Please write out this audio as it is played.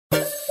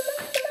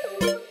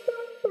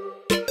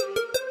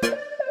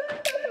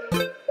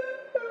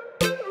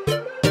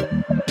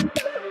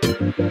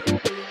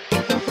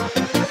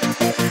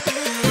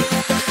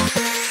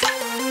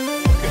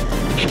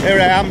Here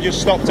I am,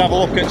 just stopped to have a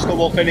look at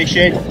stubble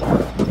finishing.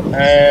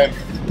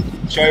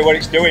 Show you what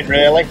it's doing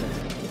really.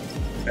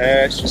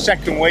 It's the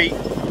second week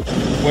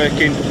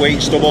working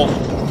wheat stubble.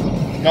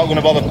 Not going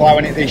to bother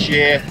ploughing it this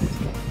year.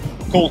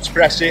 Cold to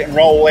press it and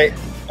roll it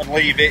and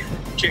leave it,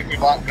 chip with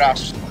black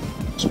grass,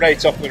 spray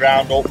top with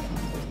Roundup.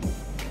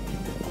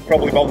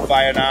 Probably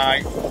bonfire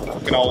night. I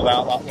can hold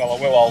out that, well I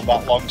will hold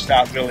that long,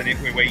 start drilling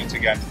it with wheat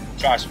again.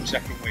 Try some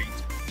second wheat.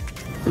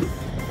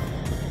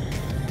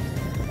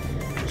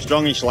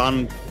 Strongish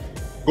land,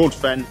 good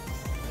Fendt,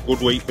 good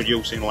wheat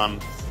producing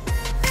land.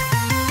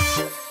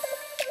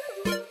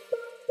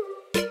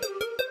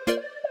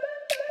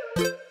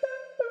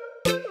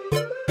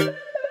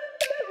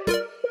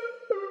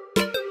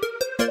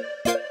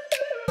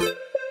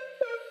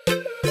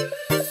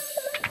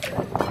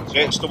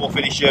 Straight stubble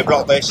finisher,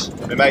 brought this,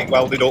 my mate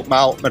welded up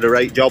malt, made a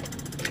great job,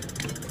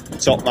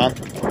 top man.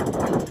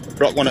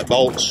 Brought one at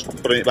bolts,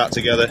 putting it back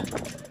together,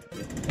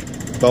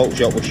 bolt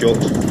shop was shut.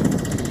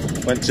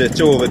 Went to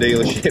 2 other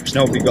dealerships,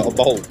 nobody got a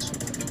bolt.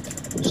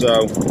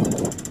 So,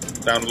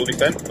 down a bloody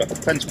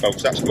fence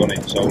post, that's gone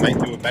in. So, make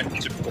do a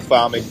vent, typical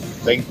farming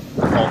thing,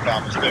 all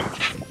farmers do.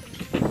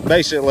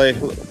 Basically,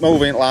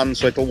 moving land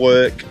so it'll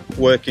work,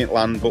 working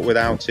land, but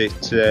without it,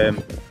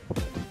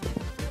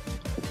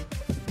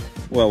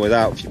 well,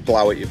 without, if you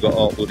plough it, you've got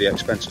all bloody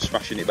expense of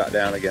smashing it back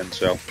down again.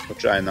 So, we're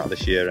trying that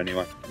this year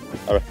anyway.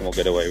 I reckon we'll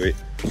get away with it.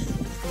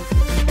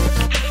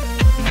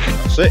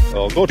 That's it,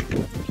 all good.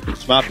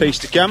 It's my piece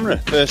to camera,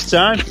 first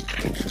time.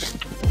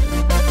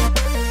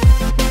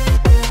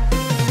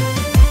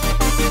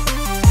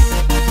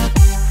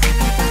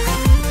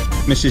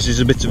 Mrs is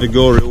a bit of a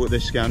guru with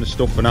this kind of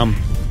stuff, and I'm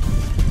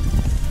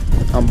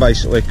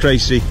basically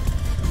crazy,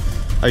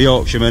 a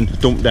Yorkshireman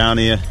dumped down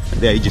here at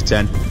the age of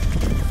 10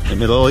 in the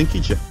middle of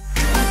Lincolnshire.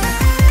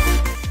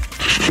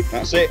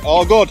 That's it,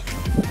 all good.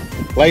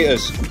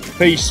 Laters,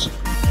 peace.